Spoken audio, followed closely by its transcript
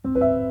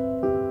Welcome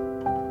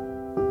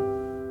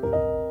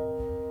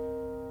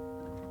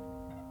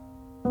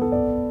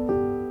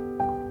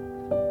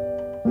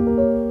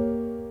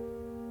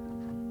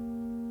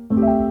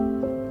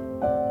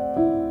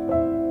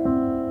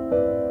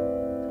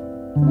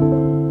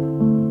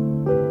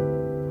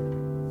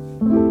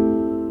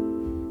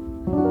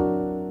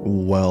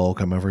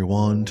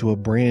everyone to a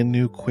brand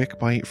new Quick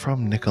Bite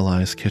from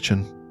Nikolai's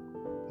Kitchen.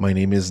 My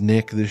name is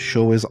Nick. This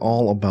show is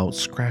all about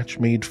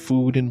scratch-made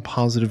food and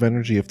positive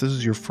energy. If this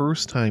is your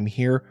first time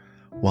here,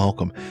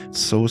 welcome. It's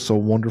so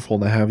wonderful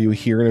to have you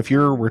here. And if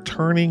you're a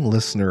returning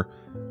listener,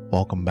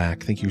 welcome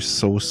back. Thank you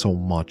so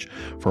much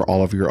for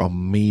all of your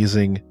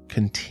amazing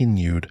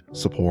continued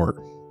support.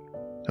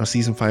 Now,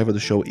 Season 5 of the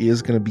show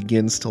is going to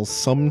begin still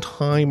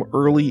sometime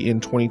early in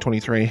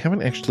 2023. I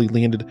haven't actually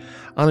landed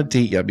on a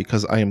date yet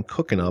because I am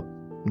cooking up,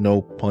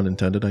 no pun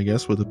intended, I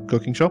guess, with a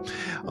cooking show.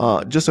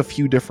 Just a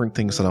few different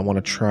things that I want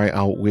to try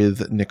out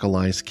with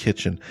Nikolai's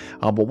Kitchen.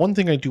 But one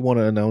thing I do want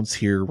to announce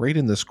here right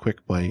in this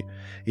quick bite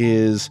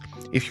is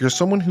if you're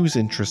someone who's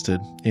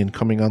interested in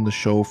coming on the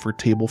show for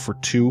Table for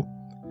Two,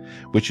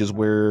 which is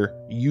where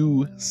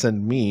you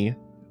send me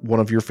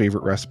one of your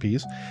favorite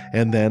recipes,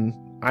 and then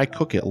I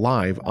cook it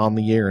live on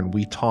the air and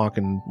we talk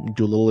and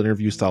do a little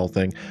interview style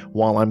thing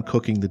while I'm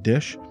cooking the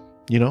dish,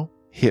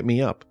 hit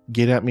me up,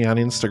 get at me on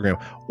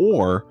Instagram.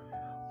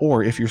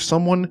 Or if you're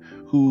someone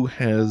who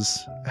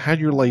has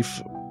had your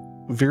life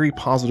very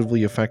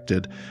positively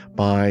affected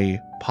by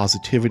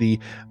positivity,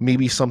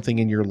 maybe something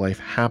in your life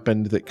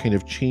happened that kind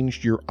of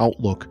changed your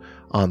outlook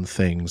on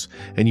things,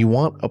 and you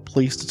want a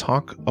place to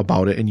talk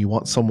about it and you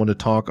want someone to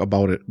talk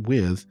about it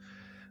with,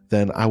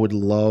 then I would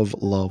love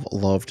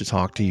to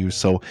talk to you.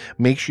 So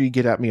make sure you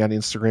get at me on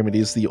Instagram. It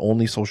is the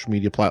only social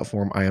media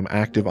platform I am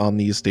active on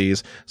these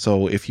days.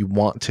 So if you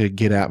want to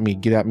get at me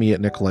at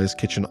Nikolai's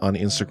Kitchen on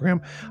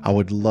Instagram. I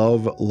would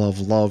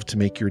love to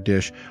make your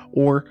dish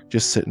or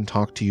just sit and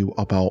talk to you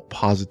about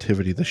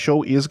positivity. The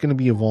show is going to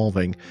be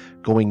evolving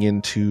going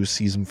into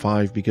Season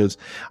 5 because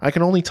I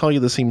can only tell you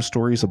the same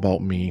stories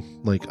about me,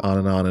 like on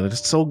and on. And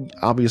it's so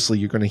obviously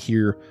you're going to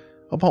hear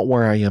about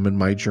where I am in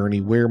my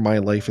journey, where my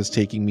life is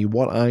taking me,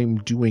 what I'm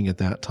doing at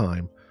that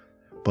time.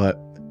 But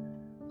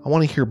I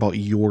want to hear about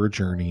your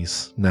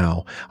journeys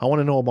now. I want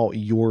to know about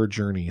your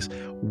journeys.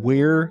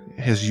 Where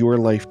has your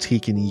life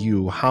taken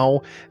you?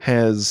 How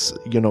has,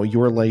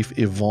 your life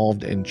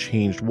evolved and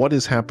changed? What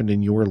has happened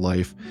in your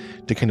life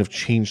to kind of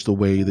change the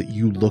way that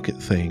you look at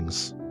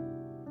things?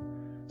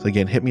 So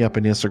again, hit me up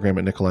on Instagram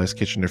at Nikolai's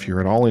Kitchen if you're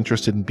at all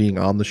interested in being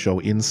on the show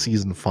in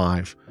Season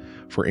 5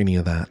 for any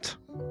of that.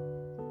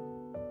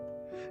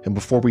 And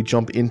before we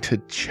jump into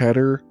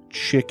cheddar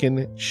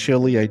chicken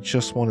chili, I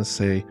just want to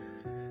say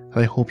that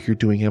I hope you're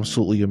doing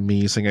absolutely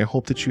amazing. I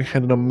hope that you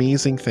had an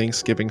amazing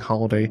Thanksgiving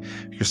holiday.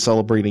 You're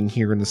celebrating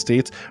here in the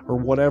States, or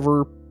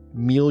whatever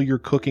meal you're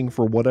cooking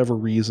for whatever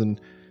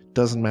reason.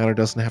 Doesn't matter.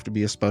 Doesn't have to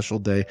be a special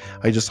day.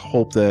 I just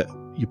hope that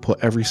you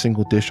put every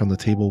single dish on the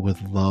table with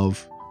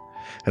love.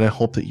 And I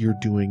hope that you're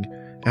doing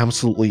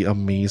absolutely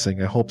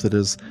amazing. I hope that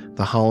as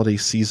the holiday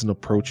season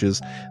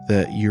approaches,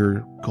 that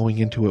you're going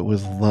into it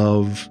with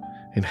love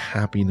and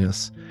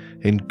happiness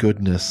and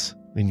goodness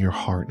in your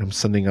heart. I'm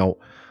sending out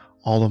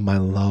all of my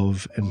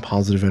love and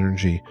positive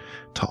energy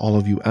to all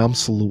of you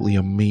absolutely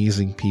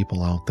amazing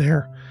people out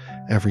there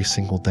every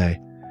single day.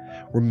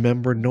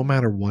 Remember, no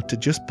matter what, to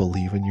just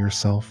believe in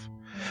yourself.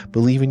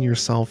 Believe in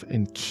yourself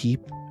and keep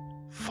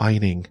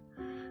fighting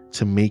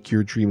to make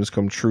your dreams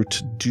come true,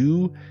 to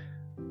do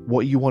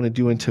what you want to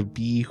do and to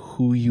be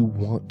who you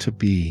want to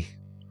be.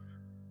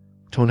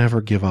 Don't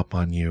ever give up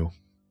on you.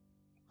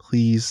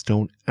 Please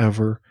don't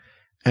ever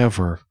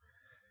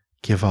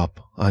give up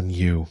on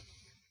you.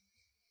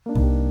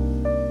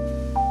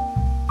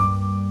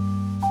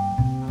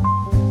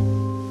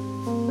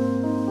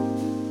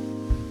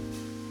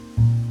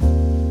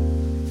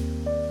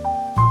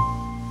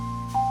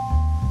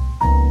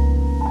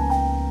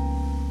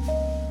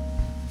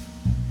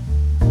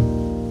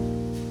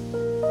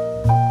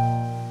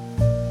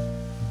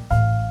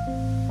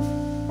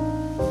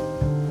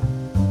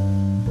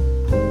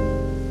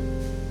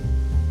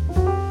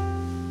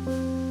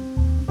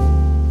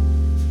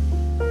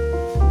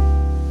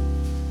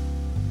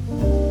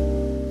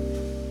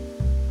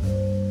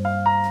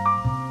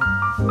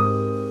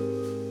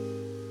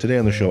 Today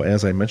on the show,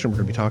 as I mentioned, we're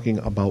going to be talking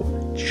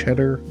about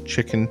cheddar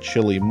chicken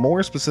chili,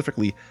 more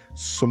specifically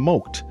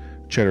smoked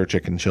cheddar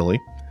chicken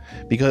chili,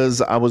 because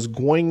I was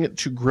going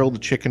to grill the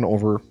chicken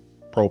over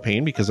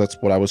propane, because that's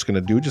what I was going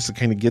to do, just to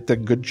kind of get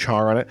that good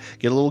char on it,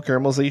 get a little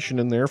caramelization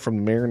in there from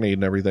the marinade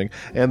and everything.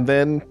 And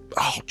then,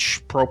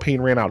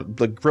 propane ran out.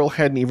 The grill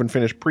hadn't even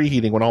finished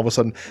preheating when all of a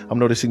sudden I'm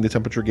noticing the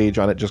temperature gauge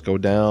on it just go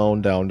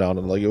down,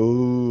 and like,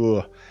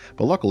 oh.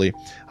 But luckily,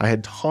 I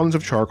had tons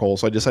of charcoal,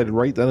 so I decided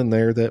right then and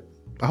there that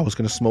I was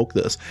going to smoke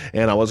this,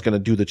 and I was going to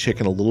do the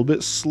chicken a little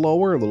bit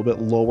slower, a little bit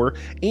lower,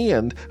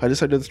 and I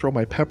decided to throw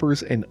my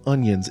peppers and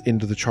onions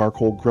into the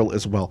charcoal grill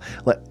as well.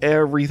 Let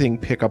everything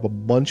pick up a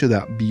bunch of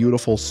that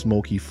beautiful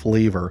smoky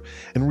flavor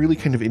and really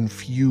kind of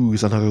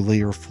infuse another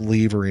layer of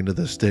flavor into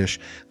this dish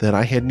that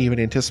I hadn't even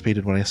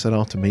anticipated when I set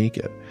out to make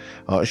it.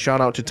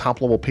 Shout out to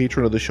top level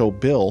patron of the show,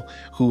 Bill,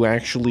 who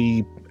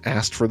actually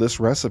asked for this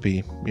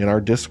recipe in our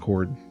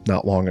Discord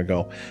not long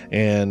ago,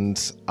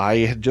 and I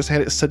had just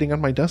had it sitting on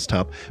my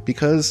desktop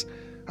because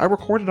I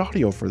recorded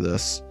audio for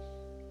this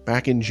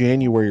back in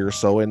January or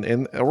so,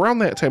 and around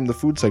that time the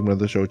food segment of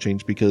the show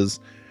changed because,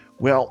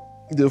 well,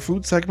 the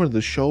food segment of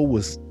the show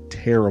was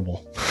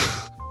terrible.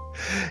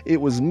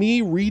 It was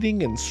me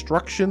reading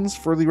instructions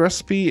for the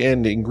recipe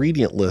and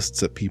ingredient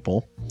lists at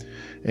people.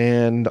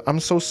 And I'm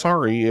so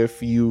sorry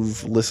if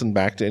you've listened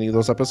back to any of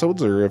those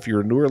episodes, or if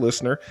you're a newer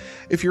listener.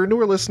 If you're a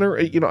newer listener,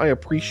 I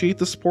appreciate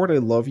the support. I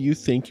love you.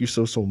 Thank you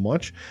so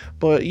much.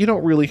 But you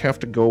don't really have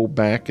to go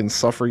back and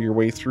suffer your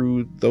way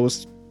through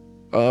those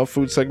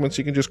food segments.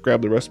 You can just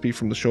grab the recipe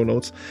from the show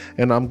notes,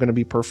 and I'm going to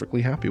be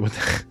perfectly happy with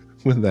that.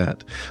 With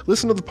that.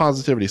 Listen to the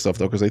positivity stuff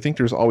though, because I think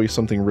there's always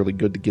something really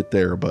good to get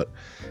there. But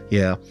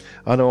yeah,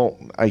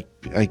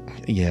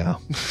 yeah.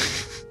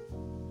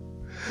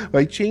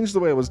 I changed the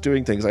way I was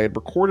doing things. I had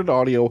recorded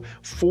audio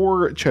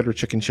for cheddar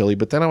chicken chili,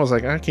 but then I was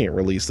like, I can't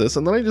release this.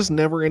 And then I just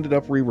never ended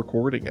up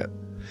re-recording it.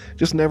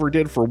 Just never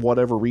did for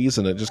whatever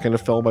reason. It just kind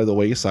of fell by the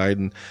wayside.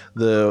 And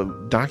the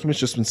document's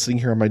just been sitting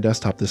here on my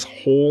desktop this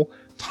whole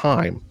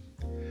time.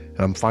 And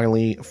I'm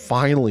finally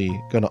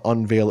going to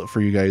unveil it for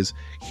you guys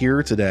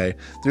here today.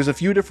 There's a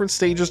few different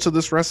stages to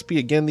this recipe.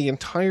 Again, the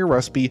entire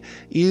recipe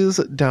is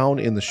down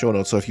in the show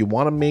notes. So if you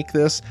want to make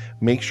this,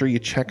 make sure you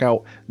check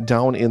out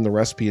down in the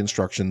recipe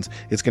instructions.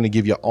 It's going to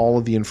give you all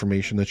of the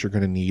information that you're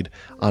going to need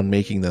on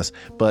making this.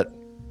 But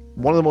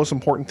one of the most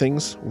important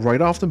things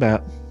right off the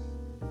bat,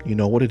 you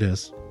know what it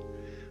is.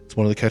 It's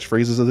one of the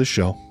catchphrases of this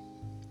show.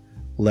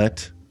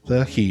 Let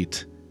the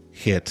heat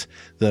hit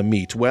the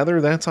meat,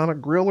 whether that's on a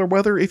grill or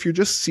whether if you're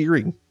just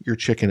searing your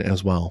chicken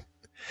as well.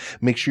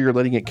 Make sure you're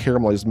letting it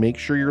caramelize. Make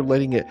sure you're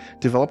letting it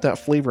develop that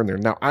flavor in there.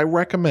 Now, I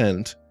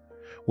recommend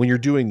when you're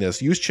doing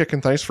this, use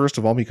chicken thighs first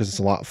of all because it's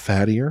a lot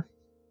fattier.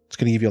 It's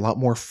going to give you a lot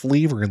more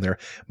flavor in there.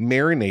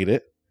 Marinate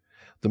it.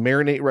 The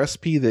marinade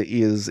recipe that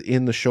is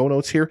in the show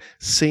notes here,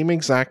 same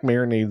exact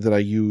marinade that I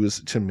use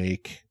to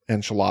make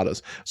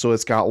enchiladas. So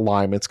it's got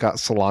lime, it's got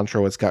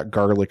cilantro, it's got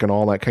garlic and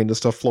all that kind of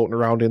stuff floating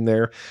around in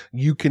there.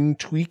 You can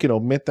tweak and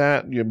omit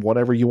that,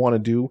 whatever you want to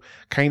do,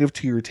 kind of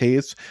to your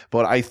taste.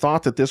 But I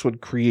thought that this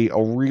would create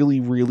a really,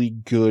 really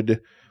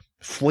good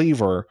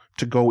flavor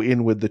to go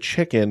in with the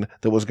chicken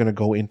that was going to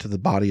go into the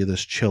body of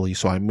this chili.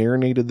 So I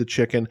marinated the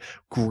chicken,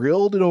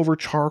 grilled it over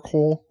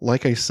charcoal,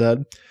 like I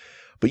said,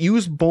 but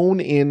use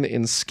bone-in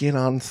and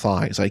skin-on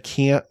thighs. I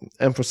can't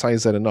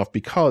emphasize that enough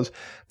because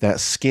that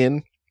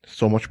skin,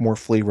 so much more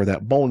flavor,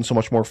 that bone, so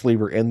much more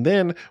flavor. And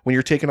then when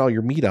you're taking all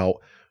your meat out,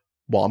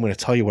 well, I'm going to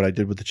tell you what I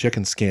did with the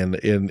chicken skin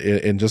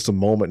in just a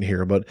moment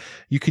here, but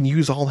you can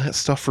use all that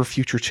stuff for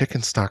future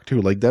chicken stock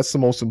too. Like that's the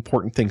most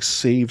important thing.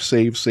 Save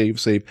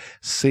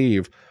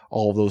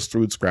all of those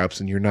food scraps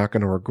and you're not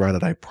going to regret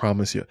it. I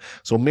promise you.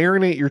 So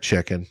marinate your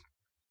chicken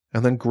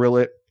and then grill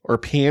it or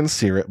pan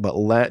sear it, but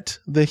let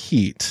the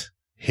heat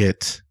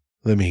hit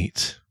the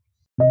meat.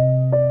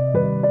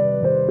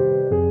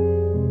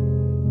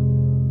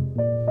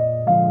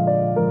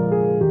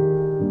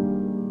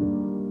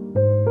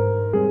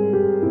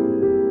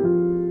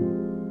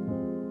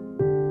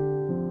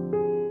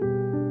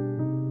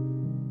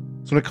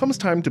 So when it comes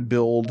time to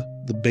build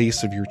the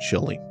base of your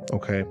chili,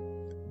 okay,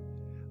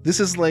 this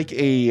is like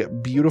a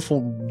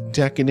beautiful,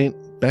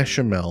 decadent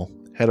bechamel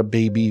had a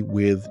baby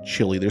with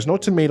chili. There's no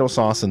tomato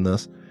sauce in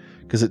this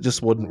because it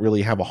just wouldn't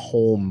really have a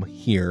home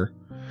here.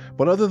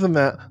 But other than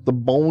that, the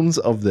bones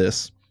of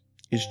this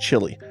is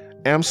chili,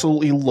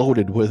 absolutely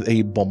loaded with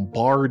a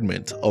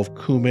bombardment of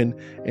cumin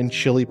and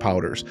chili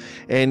powders.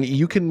 And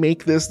you can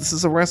make this. This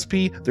is a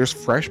recipe. There's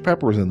fresh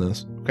peppers in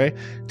this, okay?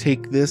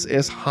 Take this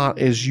as hot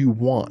as you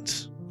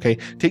want. Okay,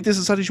 take this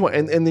as hot as you want,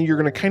 and then you're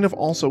going to kind of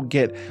also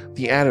get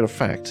the added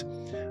effect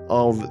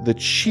of the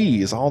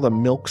cheese, all the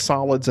milk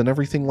solids and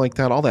everything like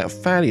that. All that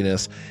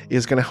fattiness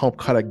is going to help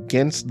cut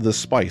against the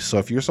spice. So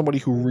if you're somebody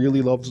who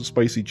really loves a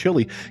spicy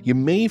chili, you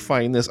may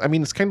find this. I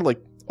mean, it's kind of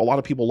like a lot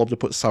of people love to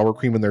put sour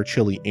cream in their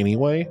chili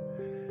anyway.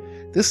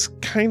 This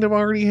kind of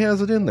already has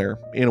it in there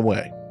in a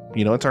way.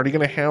 It's already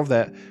going to have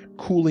that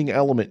cooling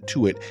element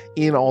to it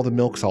in all the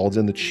milk solids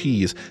and the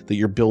cheese that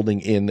you're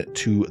building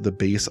into the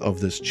base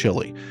of this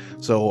chili.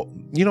 So,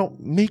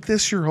 make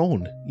this your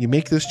own. You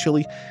make this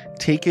chili,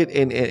 take it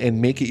and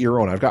make it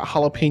your own. I've got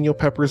jalapeno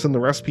peppers in the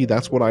recipe.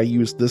 That's what I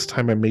used this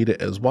time I made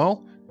it as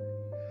well.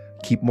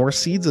 Keep more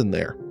seeds in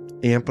there.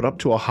 Amp it up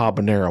to a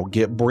habanero.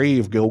 Get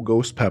brave, go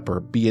ghost pepper.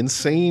 Be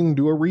insane,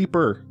 do a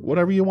reaper.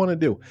 Whatever you want to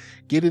do.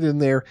 Get it in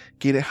there,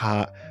 get it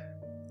hot.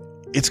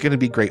 It's going to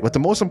be great. But the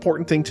most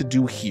important thing to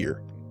do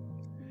here,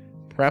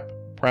 prep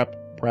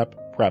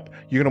prep.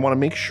 You're going to want to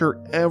make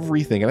sure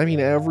everything, and I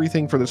mean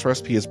everything for this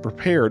recipe, is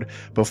prepared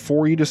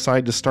before you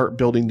decide to start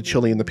building the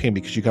chili in the pan,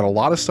 because you got a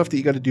lot of stuff that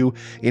you got to do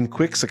in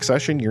quick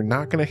succession. You're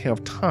not going to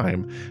have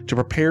time to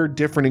prepare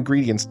different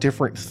ingredients,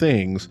 different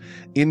things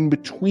in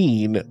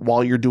between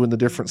while you're doing the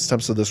different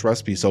steps of this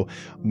recipe. So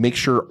make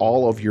sure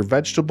all of your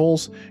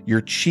vegetables,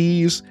 your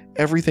cheese,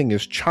 everything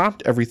is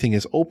chopped, everything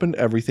is opened,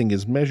 everything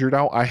is measured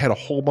out. I had a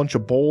whole bunch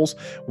of bowls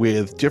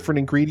with different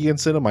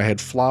ingredients in them. I had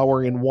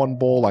flour in one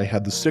bowl. I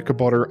had the stick of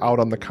butter out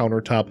on the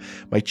countertop.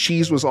 My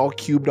cheese was all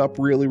cubed up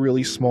really,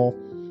 really small.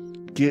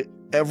 Get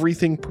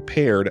everything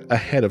prepared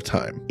ahead of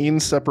time in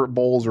separate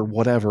bowls or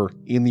whatever,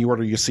 in the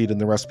order you see it in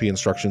the recipe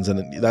instructions.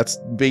 And that's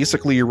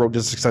basically your road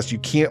to success. You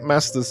can't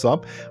mess this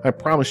up. I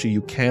promise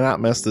you cannot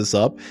mess this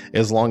up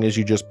as long as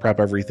you just prep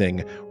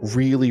everything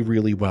really,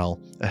 really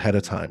well ahead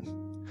of time.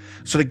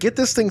 So to get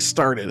this thing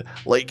started,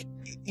 like,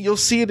 you'll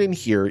see it in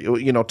here,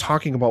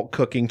 talking about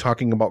cooking,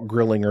 talking about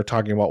grilling, or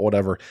talking about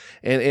whatever.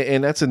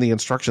 And that's in the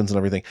instructions and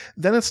everything.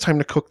 Then it's time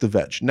to cook the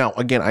veg. Now,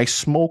 again, I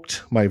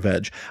smoked my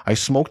veg. I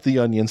smoked the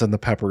onions and the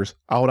peppers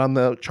out on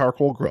the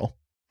charcoal grill.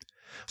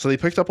 So they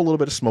picked up a little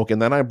bit of smoke,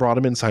 and then I brought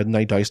them inside and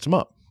I diced them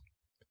up.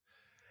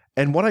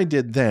 And what I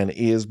did then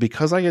is,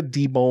 because I had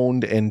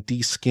deboned and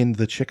deskinned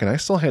the chicken, I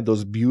still had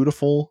those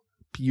beautiful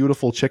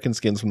chicken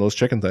skins from those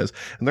chicken thighs,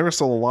 and there was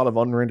still a lot of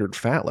unrendered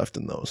fat left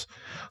in those.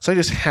 So I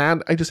just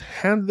had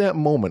that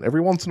moment every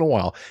once in a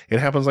while. It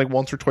happens like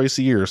once or twice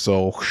a year.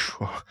 So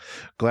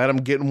glad I'm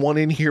getting one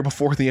in here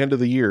before the end of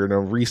the year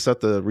and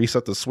reset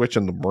the switch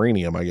in the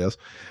Brainium, I guess.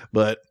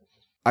 But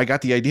I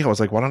got the idea. I was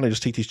like, why don't I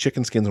just take these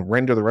chicken skins and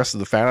render the rest of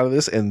the fat out of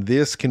this? And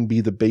this can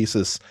be the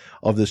basis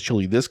of this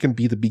chili. This can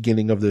be the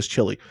beginning of this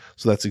chili.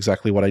 So that's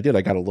exactly what I did.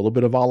 I got a little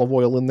bit of olive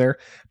oil in there,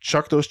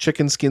 chucked those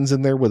chicken skins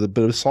in there with a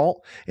bit of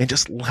salt, and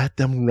just let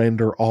them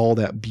render all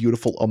that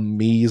beautiful,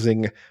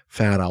 amazing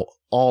fat out.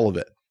 All of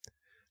it.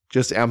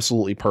 Just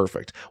absolutely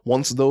perfect.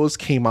 Once those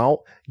came out,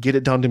 get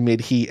it down to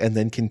mid-heat and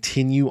then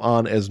continue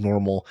on as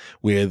normal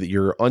with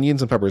your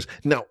onions and peppers.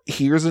 Now,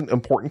 here's an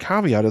important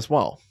caveat as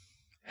well.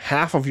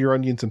 Half of your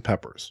onions and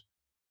peppers.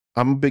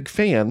 I'm a big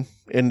fan,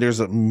 and there's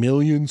a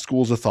million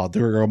schools of thought.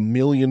 There are a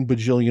million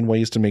bajillion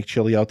ways to make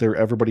chili out there.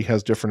 Everybody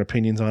has different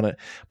opinions on it.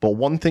 But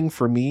one thing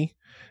for me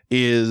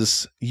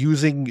is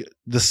using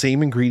the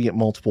same ingredient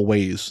multiple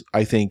ways,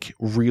 I think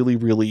really,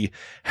 really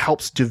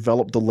helps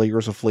develop the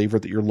layers of flavor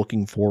that you're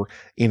looking for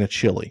in a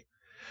chili.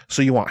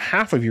 So you want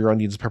half of your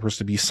onions and peppers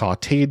to be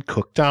sauteed,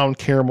 cooked down,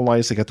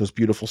 caramelized. They got those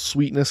beautiful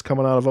sweetness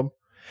coming out of them.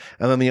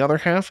 And then the other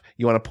half,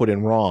 you want to put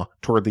in raw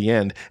toward the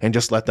end and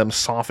just let them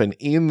soften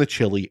in the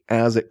chili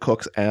as it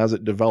cooks, as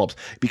it develops,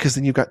 because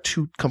then you've got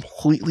two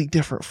completely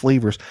different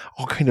flavors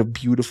all kind of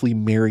beautifully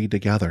married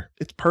together.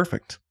 It's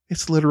perfect.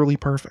 It's literally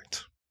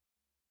perfect.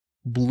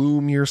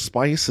 Bloom your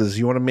spices.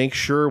 You want to make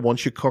sure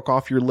once you cook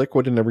off your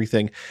liquid and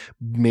everything,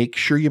 make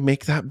sure you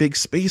make that big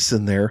space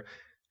in there.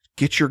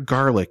 Get your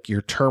garlic,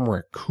 your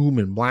turmeric,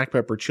 cumin, black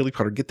pepper, chili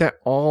powder, get that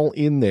all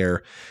in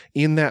there,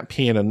 in that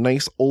pan, a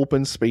nice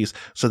open space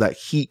so that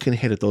heat can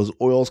hit it. Those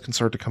oils can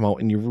start to come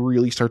out and you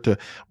really start to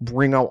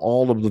bring out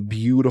all of the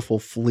beautiful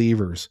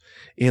flavors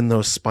in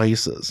those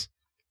spices.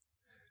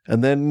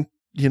 And then,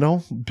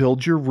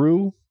 build your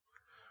roux,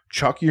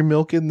 chuck your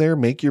milk in there,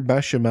 make your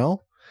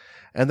bechamel.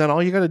 And then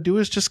all you got to do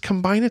is just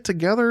combine it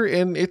together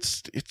and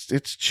it's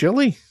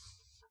chili.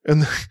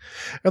 And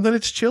then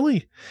it's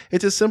chili.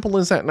 It's as simple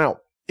as that. Now,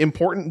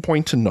 important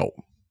point to note,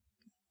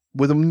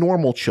 with a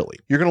normal chili,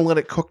 you're going to let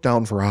it cook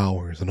down for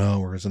hours and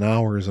hours and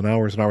hours and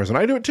hours and hours. And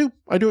I do it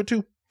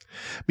too.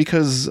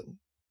 Because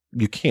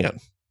you can.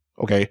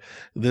 Okay.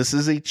 This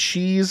is a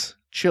cheese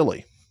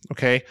chili.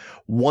 Okay.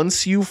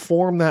 Once you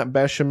form that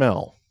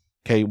bechamel,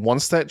 okay,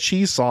 once that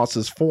cheese sauce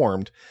is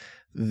formed,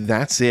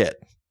 that's it.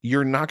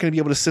 You're not going to be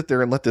able to sit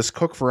there and let this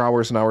cook for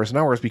hours and hours and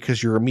hours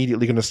because you're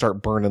immediately going to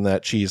start burning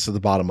that cheese to the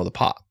bottom of the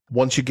pot.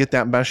 Once you get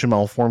that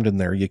bechamel formed in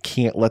there, you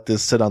can't let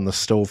this sit on the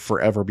stove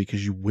forever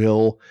because you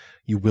will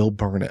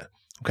burn it.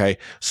 Okay.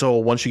 So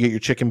once you get your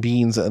chicken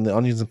beans and the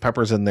onions and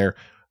peppers in there,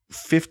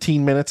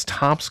 15 minutes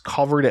tops,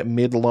 covered at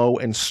mid-low,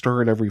 and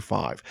stir it every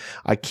 5.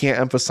 I can't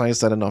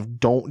emphasize that enough.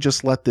 Don't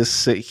just let this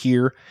sit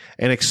here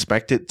and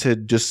expect it to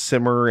just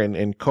simmer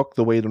and cook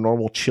the way the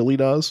normal chili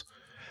does.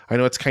 I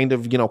know it's kind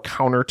of,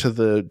 counter to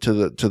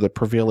the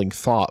prevailing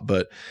thought,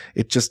 but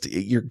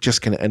you're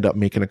just going to end up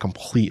making a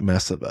complete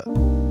mess of it.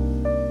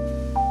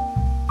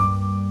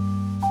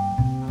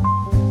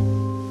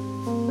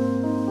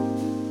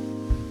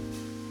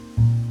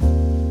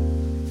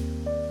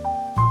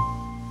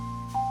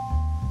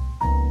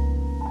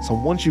 So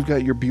once you've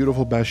got your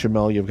beautiful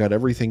bechamel, you've got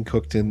everything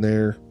cooked in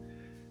there,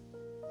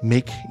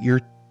 make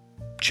your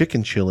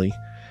chicken chili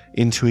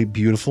into a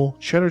beautiful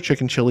cheddar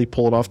chicken chili,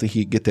 pull it off the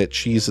heat, get that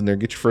cheese in there,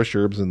 get your fresh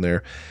herbs in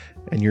there,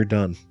 and you're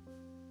done.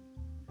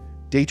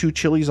 Day 2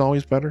 chili is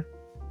always better.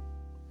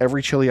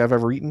 Every chili I've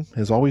ever eaten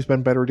has always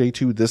been better day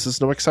 2. This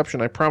is no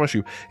exception, I promise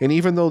you. And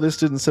even though this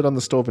didn't sit on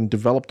the stove and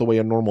develop the way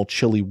a normal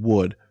chili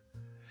would,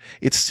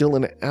 it's still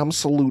an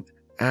absolute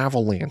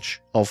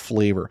avalanche of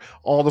flavor.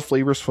 All the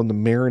flavors from the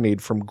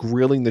marinade, from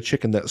grilling the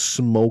chicken, that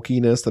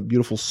smokiness, that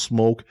beautiful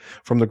smoke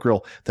from the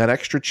grill, that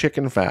extra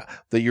chicken fat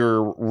that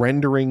you're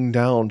rendering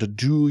down to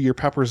do your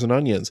peppers and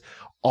onions.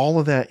 All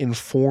of that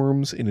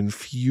informs and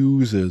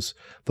infuses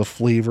the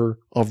flavor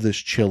of this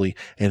chili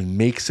and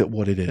makes it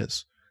what it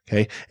is.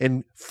 Okay.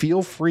 And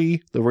feel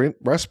free, the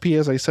recipe,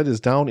 as I said,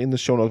 is down in the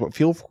show notes, but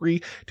feel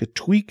free to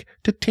tweak,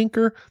 to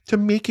tinker, to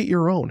make it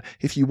your own.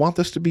 If you want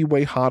this to be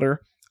way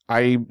hotter,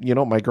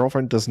 my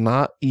girlfriend does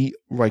not eat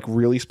like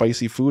really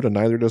spicy food, and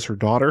neither does her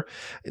daughter.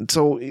 And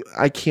so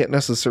I can't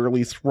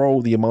necessarily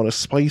throw the amount of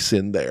spice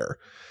in there,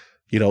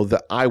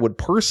 that I would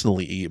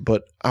personally eat,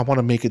 but I want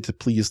to make it to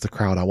please the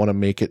crowd. I want to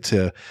make it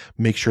to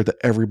make sure that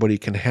everybody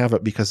can have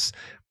it, because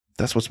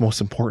that's what's most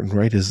important,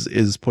 right?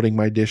 Is putting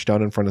my dish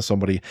down in front of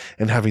somebody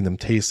and having them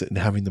taste it and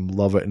having them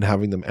love it and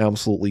having them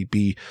absolutely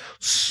be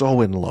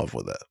so in love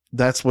with it.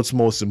 That's what's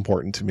most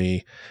important to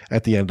me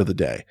at the end of the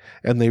day.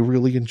 And they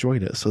really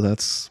enjoyed it. So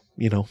that's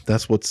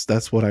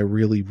what I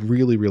really,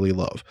 really, really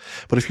love.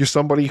 But if you're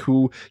somebody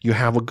who you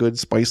have a good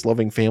spice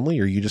loving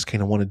family, or you just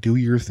kind of want to do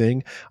your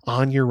thing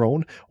on your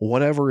own,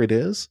 whatever it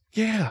is,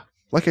 yeah.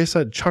 Like I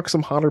said, chuck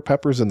some hotter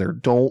peppers in there.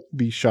 Don't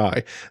be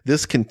shy.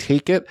 This can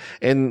take it.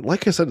 And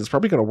like I said, it's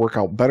probably going to work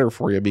out better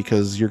for you,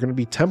 because you're going to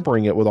be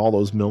tempering it with all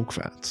those milk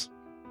fats.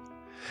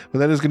 But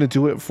that is going to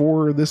do it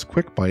for this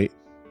quick bite.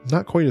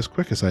 Not quite as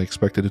quick as I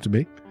expected it to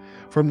be.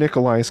 From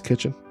Nikolai's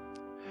Kitchen.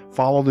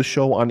 Follow the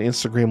show on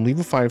Instagram. Leave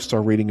a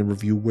 5-star rating and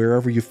review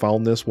wherever you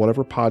found this,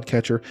 whatever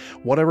podcatcher,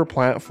 whatever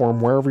platform,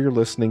 wherever you're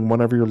listening,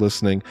 whenever you're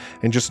listening.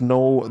 And just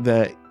know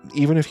that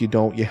even if you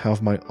don't, you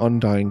have my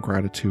undying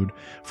gratitude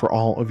for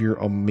all of your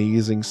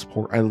amazing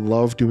support. I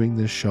love doing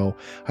this show.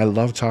 I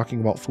love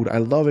talking about food. I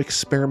love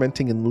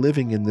experimenting and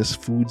living in this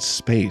food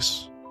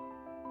space.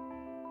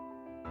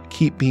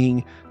 Keep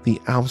being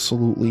the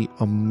absolutely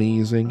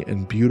amazing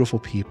and beautiful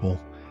people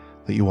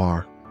that you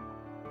are.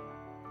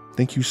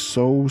 Thank you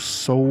so,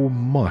 so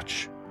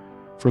much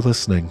for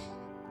listening.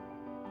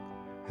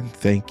 And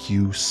thank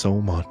you so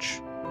much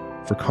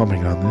for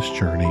coming on this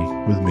journey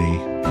with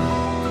me.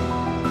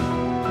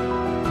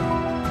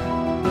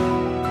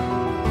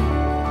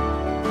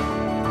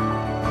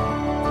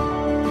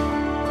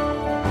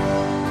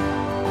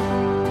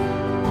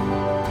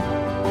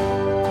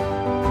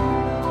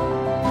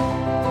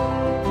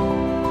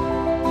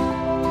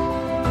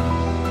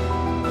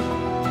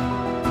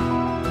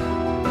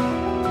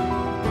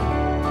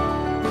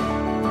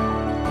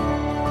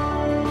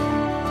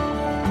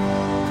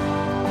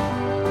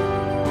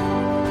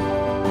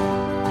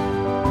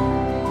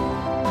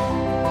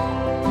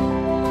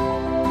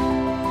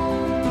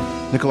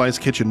 Nikolai's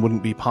Kitchen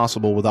wouldn't be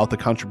possible without the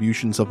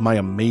contributions of my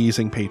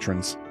amazing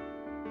patrons.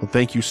 Well,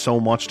 thank you so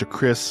much to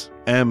Chris,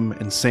 M,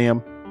 and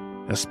Sam.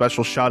 And a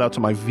special shout out to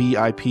my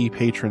VIP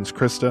patrons,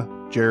 Krista,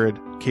 Jared,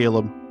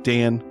 Caleb,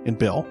 Dan, and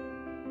Bill.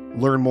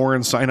 Learn more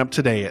and sign up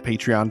today at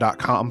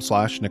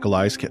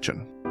patreon.com/Nikolai's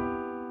Kitchen.